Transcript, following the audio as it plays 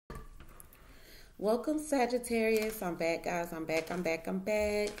Welcome, Sagittarius. I'm back, guys. I'm back.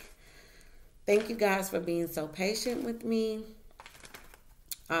 Thank you guys for being so patient with me.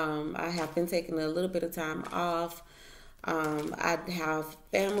 I have been taking a little bit of time off. I have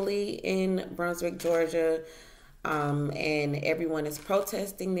family in Brunswick, Georgia, and everyone is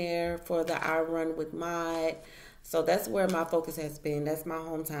protesting there for the I Run with Mod. So that's where my focus has been. That's my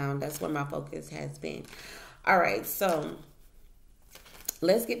hometown. That's where my focus has been. All right, so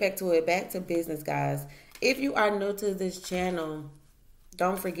let's get back to it. Back to business, guys. If you are new to this channel,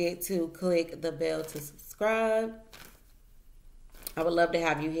 don't forget to click the bell to subscribe. I would love to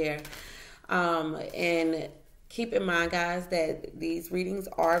have you here. And keep in mind, guys, that these readings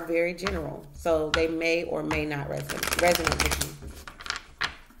are very general. So they may or may not resonate with you.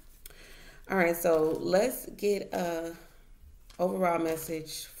 All right, so let's get a overall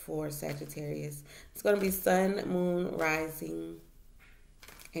message for Sagittarius. It's going to be Sun, Moon, Rising,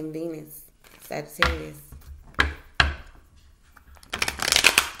 and Venus. Sagittarius.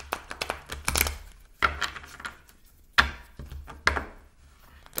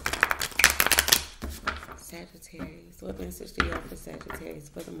 Sagittarius. What message do you have for Sagittarius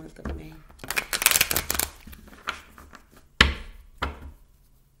for the month of May?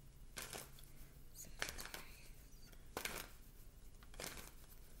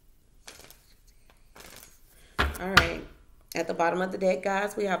 All right. At the bottom of the deck,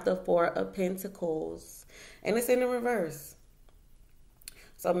 guys, we have the Four of Pentacles. And it's in the reverse.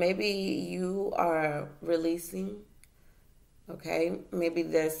 So maybe you are releasing. Okay. Maybe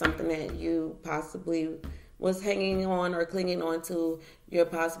there's something that you possibly was hanging on or clinging on to. You're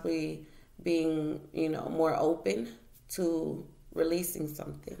possibly being, more open to releasing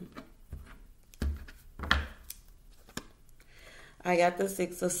something. I got the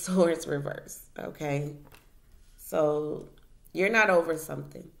Six of Swords reverse. Okay. So you're not over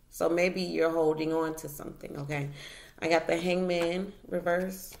something. So maybe you're holding on to something, okay? I got the Hangman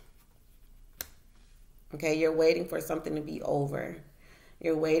reverse. Okay, you're waiting for something to be over.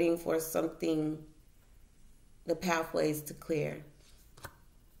 You're waiting for something, the pathways to clear.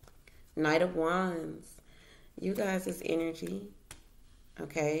 Knight of Wands. You guys' energy,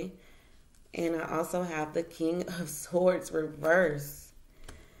 okay? And I also have the King of Swords reverse.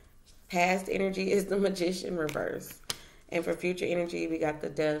 Past energy is the Magician reverse. And for future energy, we got the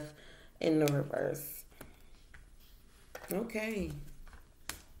Death in the reverse. Okay.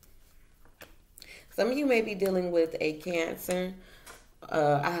 Some of you may be dealing with a Cancer.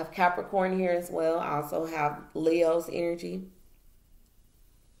 I have Capricorn here as well. I also have Leo's energy.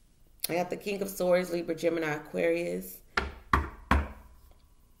 I got the King of Swords, Libra, Gemini, Aquarius.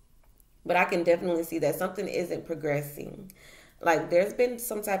 But I can definitely see that something isn't progressing. Like there's been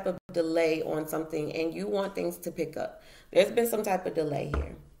some type of delay on something and you want things to pick up. There's been some type of delay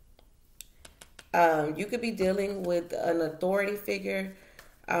here. You could be dealing with an authority figure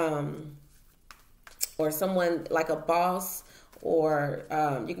or someone like a boss, or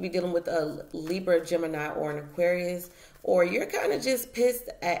you could be dealing with a Libra, Gemini, or an Aquarius, or you're kind of just pissed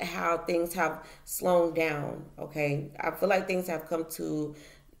at how things have slowed down, okay? I feel like things have come to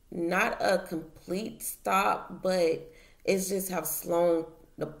not a complete stop, but it's just have slowed,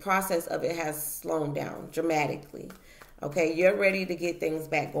 the process of it has slowed down dramatically. Okay, you're ready to get things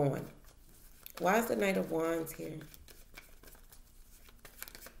back going. Why is the Knight of Wands here?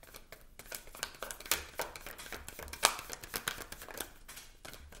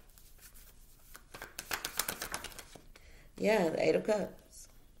 Yeah, the Eight of Cups.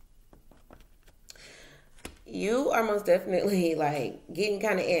 You are most definitely like getting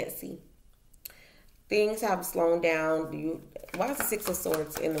kind of antsy. Things have slowed down. Why is the Six of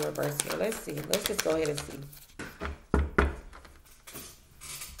Swords in the reverse here? Let's see. Let's just go ahead and see.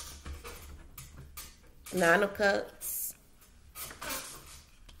 Nine of Cups.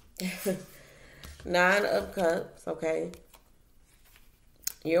 Nine of Cups, okay.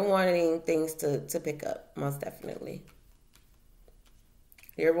 You're wanting things to pick up, most definitely.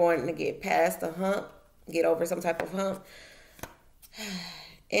 You're wanting to get past the hump, get over some type of hump.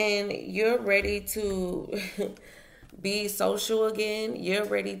 And you're ready to be social again. You're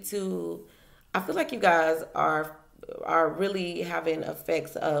ready to, I feel like you guys are really having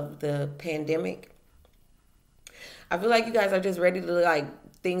effects of the pandemic. I feel like you guys are just ready to like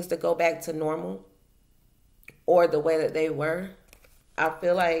things to go back to normal or the way that they were. I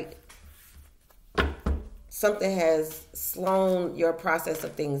feel like something has slowed your process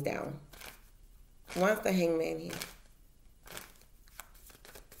of things down. Why is the Hangman here?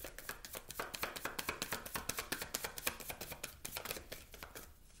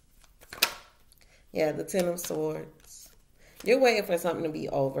 Yeah, the Ten of Swords. You're waiting for something to be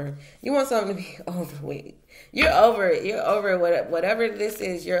over. You want something to be over with. You're over it. You're over it. Whatever this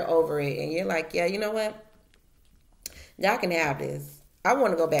is, you're over it. And you're like, yeah, you know what? Y'all can have this. I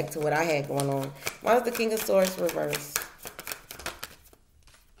want to go back to what I had going on. Why is the King of Swords reversed?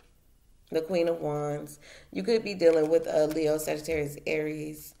 The Queen of Wands. You could be dealing with a Leo, Sagittarius,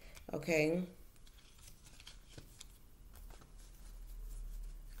 Aries. Okay.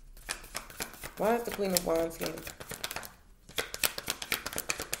 Why is the Queen of Wands here?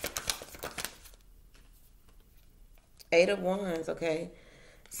 Eight of Wands, okay.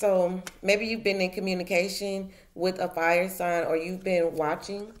 So maybe you've been in communication with a fire sign, or you've been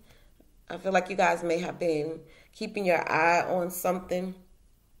watching. I feel like you guys may have been keeping your eye on something.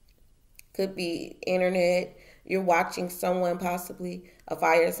 Could be internet. You're watching someone, possibly a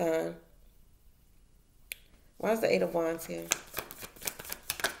fire sign. Why is the Eight of Wands here?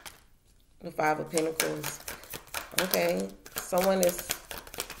 The Five of Pentacles. Okay.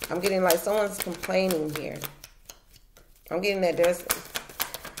 I'm getting like someone's complaining here. I'm getting that there's,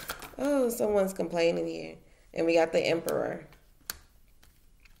 someone's complaining here. And we got the Emperor.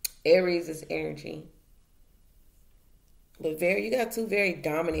 Aries is energy. But you got two very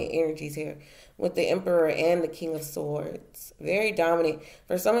dominant energies here with the Emperor and the King of Swords. Very dominant.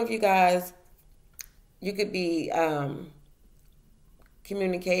 For some of you guys, you could be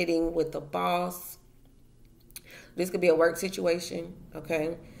communicating with the boss. This could be a work situation,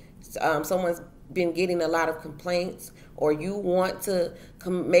 okay? Someone's been getting a lot of complaints, or you want to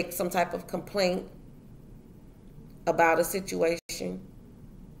make some type of complaint about a situation.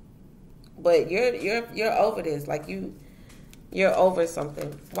 But you're over this. Like you're over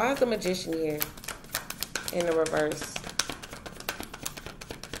something. Why is the Magician here in the reverse?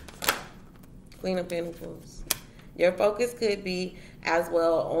 Queen of Pentacles. Your focus could be as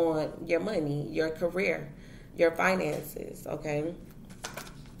well on your money, your career, your finances, okay?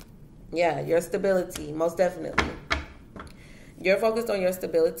 Yeah, your stability, most definitely. You're focused on your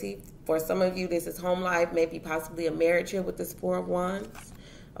stability. For some of you, this is home life, maybe possibly a marriage here with this Four of Wands,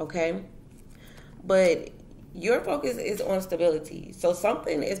 okay? But your focus is on stability. So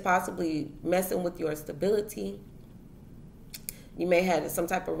something is possibly messing with your stability. You may have some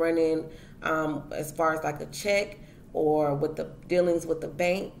type of run-in as far as like a check, or with the dealings with the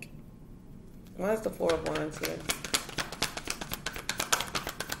bank. Why is the Four of Wands here?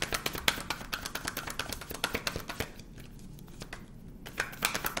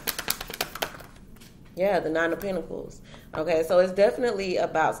 Yeah, the Nine of Pentacles. Okay, so it's definitely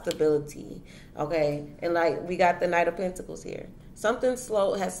about stability. Okay, and like we got the Knight of Pentacles here. Something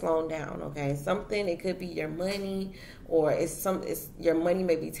has slowed down. Okay, something, it could be your money, or it's your money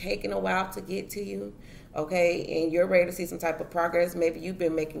may be taking a while to get to you. Okay, and you're ready to see some type of progress. Maybe you've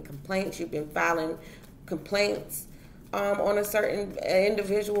been making complaints. You've been filing complaints on a certain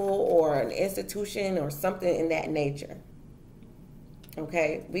individual or an institution or something in that nature.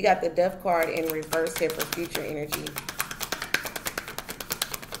 Okay, we got the Death card in reverse here for future energy.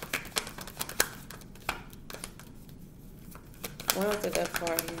 What's the Death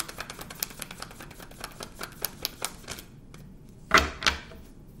card here?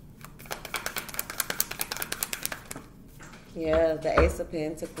 Yeah, the Ace of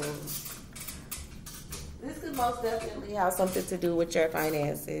Pentacles. This could most definitely have something to do with your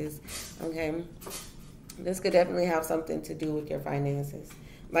finances, okay? This could definitely have something to do with your finances.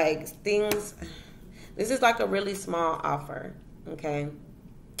 Like things, this is like a really small offer, okay?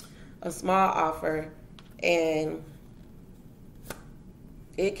 A small offer, and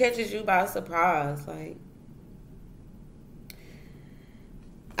it catches you by surprise. Like,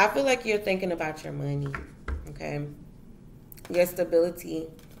 I feel like you're thinking about your money, okay? Your stability,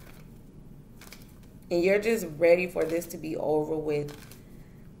 and you're just ready for this to be over with.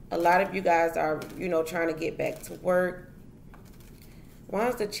 A lot of you guys are, trying to get back to work. Why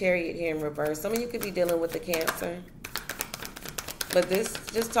is the Chariot here in reverse? Some of you could be dealing with the Cancer, but this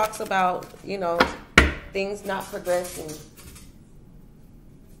just talks about, things not progressing.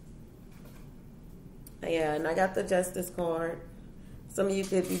 Yeah, and I got the Justice card. Some of you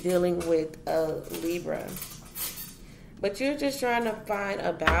could be dealing with a Libra. But you're just trying to find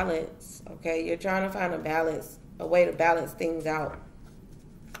a balance, okay? You're trying to find a balance, a way to balance things out.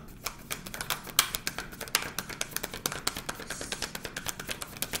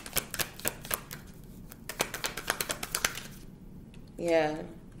 Yeah,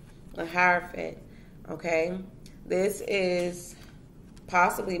 a Hierophant, okay? This is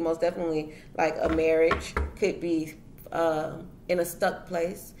possibly, most definitely, like a marriage. Could be in a stuck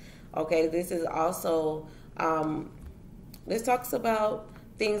place, okay? This is also... this talks about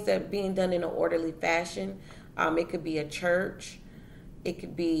things that are being done in an orderly fashion. It could be a church. It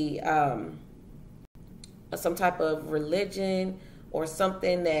could be some type of religion or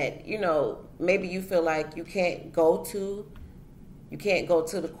something that, you know, maybe you feel like you can't go to. You can't go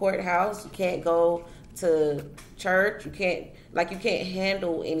to the courthouse. You can't go to church. You can't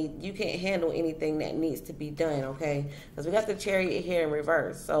handle anything that needs to be done, okay? Because we got the Chariot here in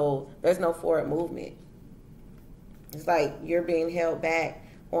reverse, so there's no forward movement. It's like you're being held back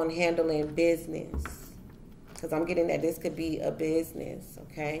on handling business. Because I'm getting that this could be a business,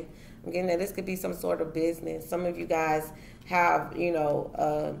 okay? I'm getting that this could be some sort of business. Some of you guys have, you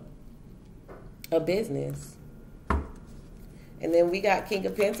know, a business. And then we got King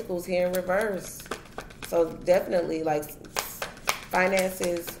of Pentacles here in reverse. So definitely, like,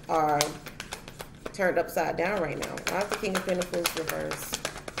 finances are turned upside down right now. Why is the King of Pentacles reverse?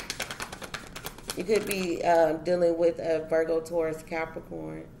 You could be dealing with a Virgo, Taurus,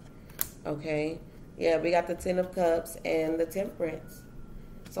 Capricorn. Okay. Yeah, we got the Ten of Cups and the Temperance.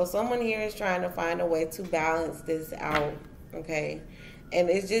 So someone here is trying to find a way to balance this out. Okay. And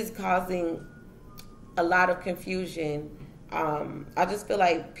it's just causing a lot of confusion. I just feel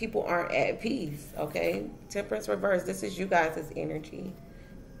like people aren't at peace, okay? Temperance reverse, this is you guys' energy.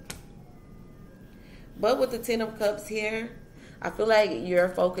 But with the Ten of Cups here, I feel like you're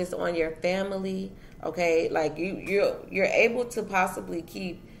focused on your family, okay? Like you're able to possibly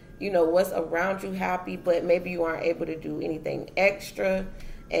keep, you know, what's around you happy, but maybe you aren't able to do anything extra,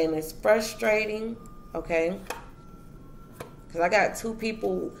 and it's frustrating, okay? Because I got two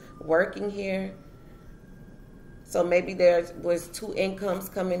people working here. So maybe there was two incomes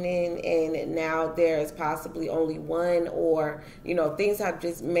coming in, and now there's possibly only one, or, you know, things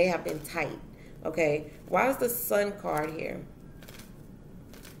may have been tight. Okay, why is the Sun card here?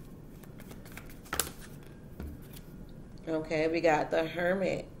 Okay, we got the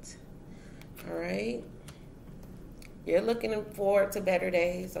Hermit. All right, you're looking forward to better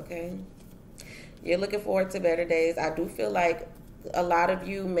days. Okay, you're looking forward to better days. I do feel like a lot of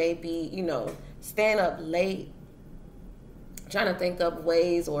you may be, you know, staying up late, trying to think of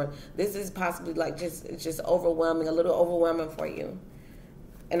ways, or this is possibly like just overwhelming, a little overwhelming for you.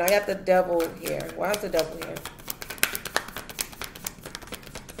 And I got the Devil here. Why is the Devil here?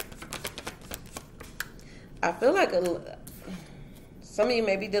 I feel like some of you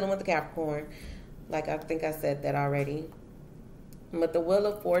may be dealing with the Capricorn. Like, I think I said that already. With the Wheel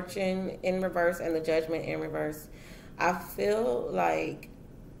of Fortune in reverse and the Judgment in reverse, I feel like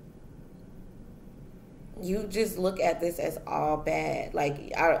you just look at this as all bad.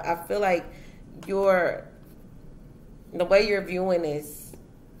 Like, I feel like the way you're viewing this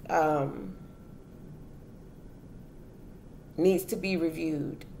needs to be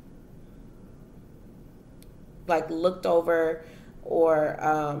reviewed. Like, looked over, or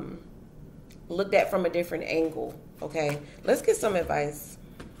looked at from a different angle. Okay, let's get some advice.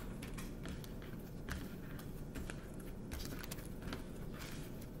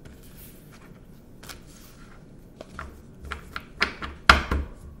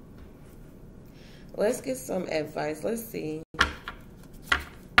 Let's get some advice. Let's see.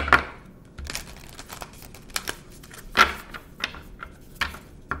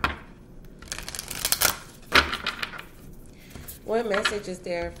 What message is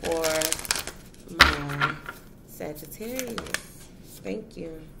there for my Sagittarius? Thank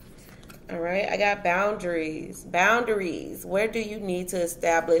you. All right, I got boundaries. Boundaries. Where do you need to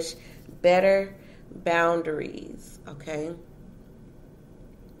establish better boundaries? Okay.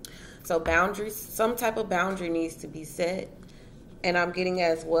 So boundaries, some type of boundary needs to be set. And I'm getting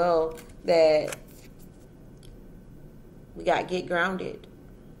as well that we got get grounded.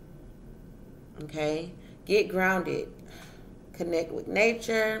 Okay? Get grounded. Connect with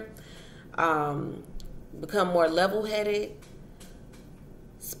nature. Become more level-headed.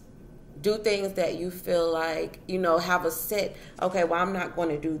 Do things that you feel like, you know, have a set, okay, well, I'm not going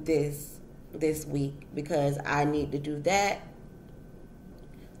to do this week because I need to do that.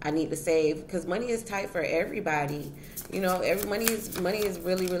 I need to save, because money is tight for everybody. You know, money is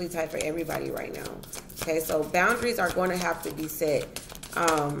really, really tight for everybody right now. Okay, so boundaries are going to have to be set.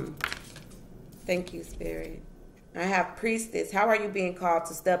 Thank you, Spirit. I have Priestess. How are you being called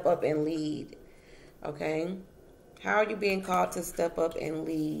to step up and lead? Okay, how are you being called to step up and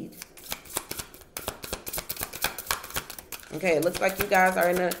lead? Okay, it looks like you guys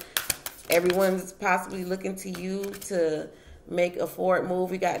are everyone's possibly looking to you to make a forward move.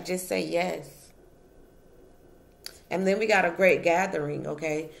 We got just say yes. And then we got a great gathering,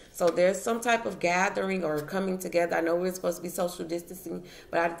 okay? So there's some type of gathering or coming together. I know we're supposed to be social distancing,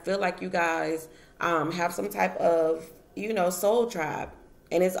 but I feel like you guys have some type of, you know, soul tribe.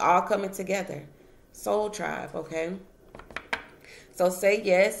 And it's all coming together, Soul tribe, okay? So say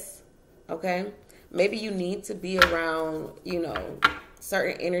yes, okay? Maybe you need to be around,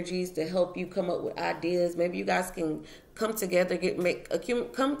 certain energies to help you come up with ideas. Maybe you guys can come together,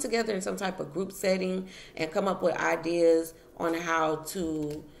 come together in some type of group setting and come up with ideas on how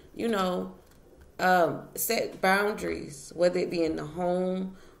to, set boundaries, whether it be in the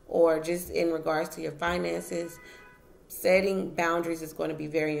home or just in regards to your finances. Setting boundaries is going to be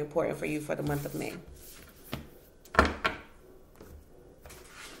very important for you for the month of May.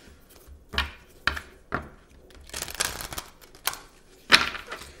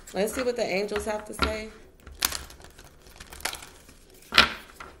 Let's see what the angels have to say.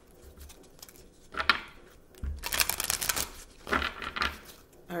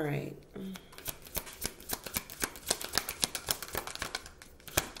 All right.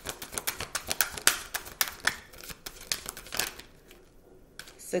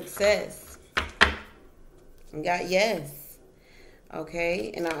 Success. I got yes.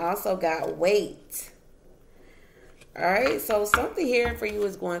 Okay. And I also got wait. All right. So something here for you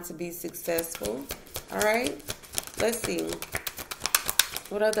is going to be successful. All right. Let's see.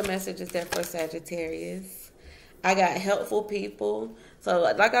 What other message is there for Sagittarius? I got helpful people. So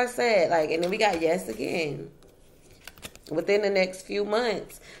like I said, and then we got yes again. Within the next few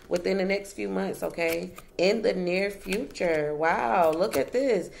months, okay? In the near future. Wow, look at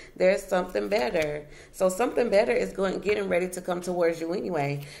this. There's something better. So something better is getting ready to come towards you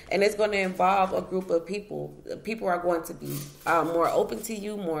anyway. And it's going to involve a group of people. People are going to be more open to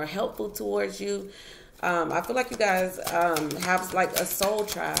you, more helpful towards you. I feel like you guys have like a soul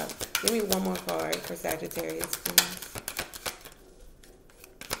tribe. Give me one more card for Sagittarius, please.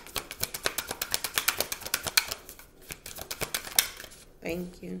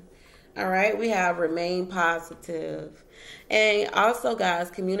 Thank you. All right, we have remain positive. And also, guys,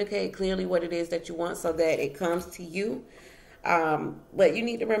 communicate clearly what it is that you want so that it comes to you. But you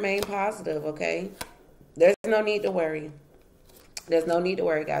need to remain positive, okay? There's no need to worry. There's no need to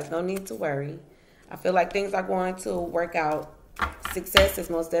worry, guys. No need to worry. I feel like things are going to work out. Success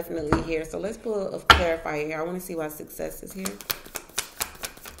is most definitely here. So let's pull a clarifier here. I want to see why success is here.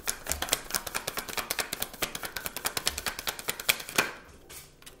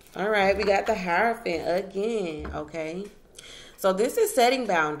 All right, we got the Hierophant again, okay? So this is setting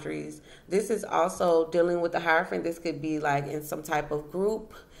boundaries. This is also dealing with the Hierophant. This could be like in some type of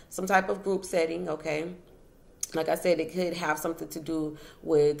group setting, okay? Like I said, it could have something to do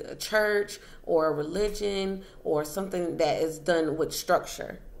with a church or a religion or something that is done with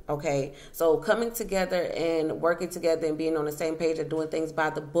structure, okay? So coming together and working together and being on the same page and doing things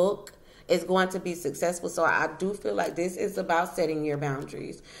by the book is going to be successful. So I do feel like this is about setting your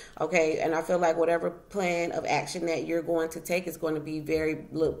boundaries, okay? And I feel like whatever plan of action that you're going to take is going to be very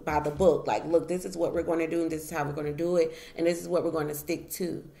by the book. Like, look, this is what we're going to do, and this is how we're going to do it, and this is what we're going to stick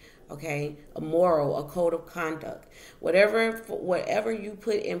to, okay? A moral, a code of conduct. Whatever you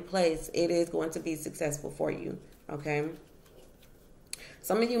put in place, it is going to be successful for you, okay?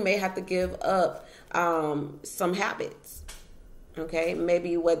 Some of you may have to give up some habits, okay?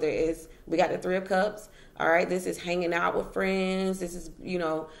 Maybe whether it's, we got the Three of Cups. All right, this is hanging out with friends. This is,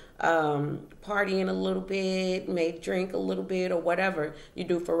 partying a little bit, may drink a little bit or whatever you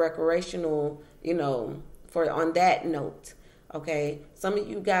do for recreational, on that note, okay? Some of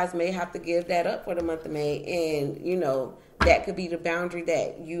you guys may have to give that up for the month of May, and, that could be the boundary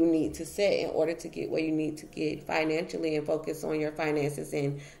that you need to set in order to get where you need to get financially and focus on your finances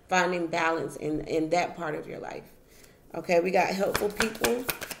and finding balance in that part of your life. Okay, we got helpful people.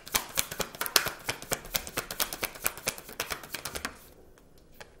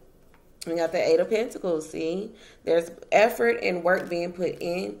 We got the Eight of Pentacles, see? There's effort and work being put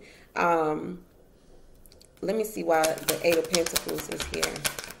in. Let me see why the Eight of Pentacles is here.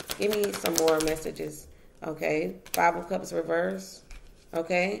 Give me some more messages. Okay, Five of Cups reverse.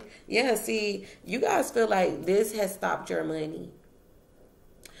 Okay, yeah, see, you guys feel like this has stopped your money.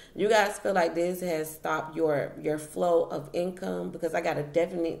 You guys feel like this has stopped your flow of income, because I got a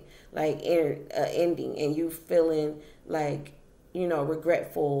definite ending, and you feeling like,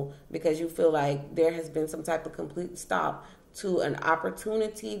 regretful because you feel like there has been some type of complete stop to an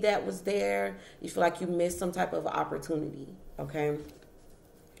opportunity that was there. You feel like you missed some type of opportunity, okay?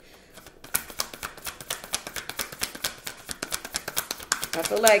 I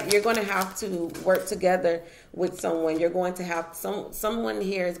feel like you're going to have to work together with someone. You're going to have someone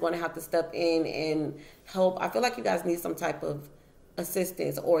here is going to have to step in and help. I feel like you guys need some type of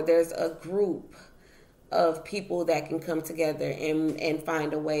assistance, or there's a group of people that can come together and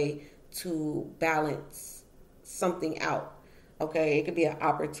find a way to balance something out. Okay, it could be an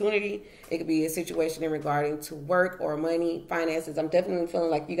opportunity. It could be a situation in regarding to work or money, finances. I'm definitely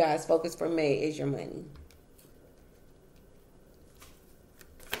feeling like you guys' focus for May is your money.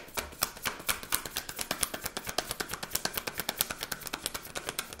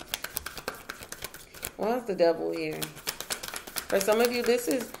 What's the devil here? For some of you,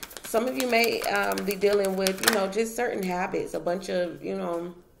 some of you may be dealing with, just certain habits, a bunch of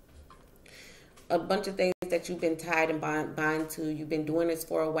things that you've been tied and bind to. You've been doing this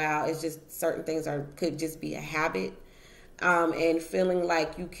for a while. It's just certain things could just be a habit. And feeling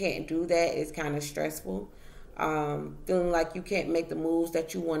like you can't do that is kind of stressful. Feeling like you can't make the moves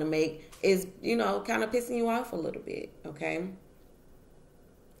that you want to make is, kind of pissing you off a little bit. Okay.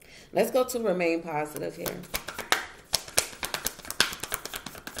 Let's go to remain positive here.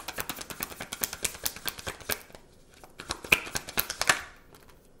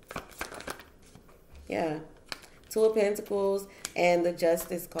 Yeah. Two of Pentacles and the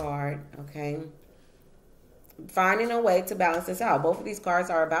Justice card. Okay. Finding a way to balance this out. Both of these cards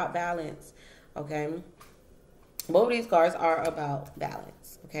are about balance. Okay. Both of these cards are about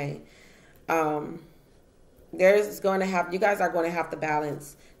balance. Okay. You guys are going to have to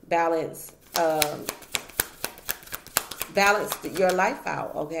balance your life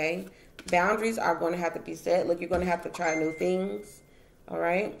out. Okay. Boundaries are going to have to be set. Look, you're going to have to try new things. All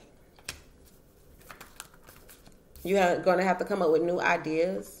right. You're going to have to come up with new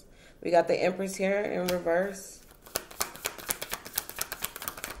ideas. We got the Empress here in reverse.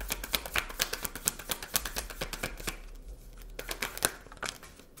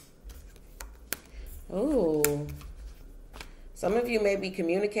 Ooh. Some of you may be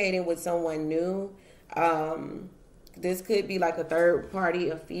communicating with someone new. This could be like a third party,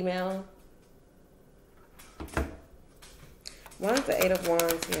 a female. Why is the Eight of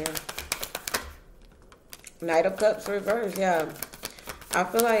Wands here? Knight of Cups reverse, yeah. I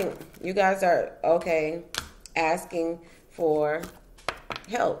feel like you guys are, asking for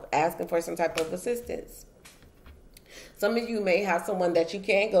help, asking for some type of assistance. Some of you may have someone that you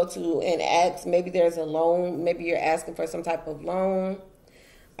can go to and ask. Maybe there's a loan. Maybe you're asking for some type of loan.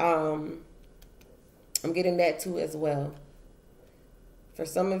 I'm getting that too as well. For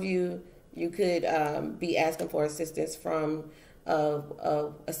some of you, you could be asking for assistance from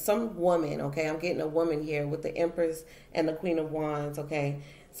some woman. Okay, I'm getting a woman here with the Empress and the Queen of Wands. Okay,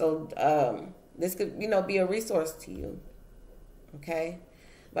 so this could be a resource to you. Okay,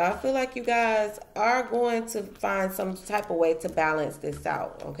 but I feel like you guys are going to find some type of way to balance this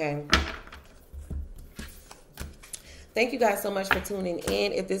out. Okay, thank you guys so much for tuning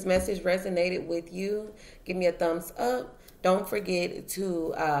in. If this message resonated with you, give me a thumbs up. Don't forget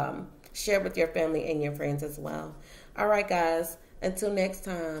to share with your family and your friends as well. All right, guys. Until next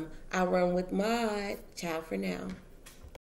time, I run with Maud. Ciao for now.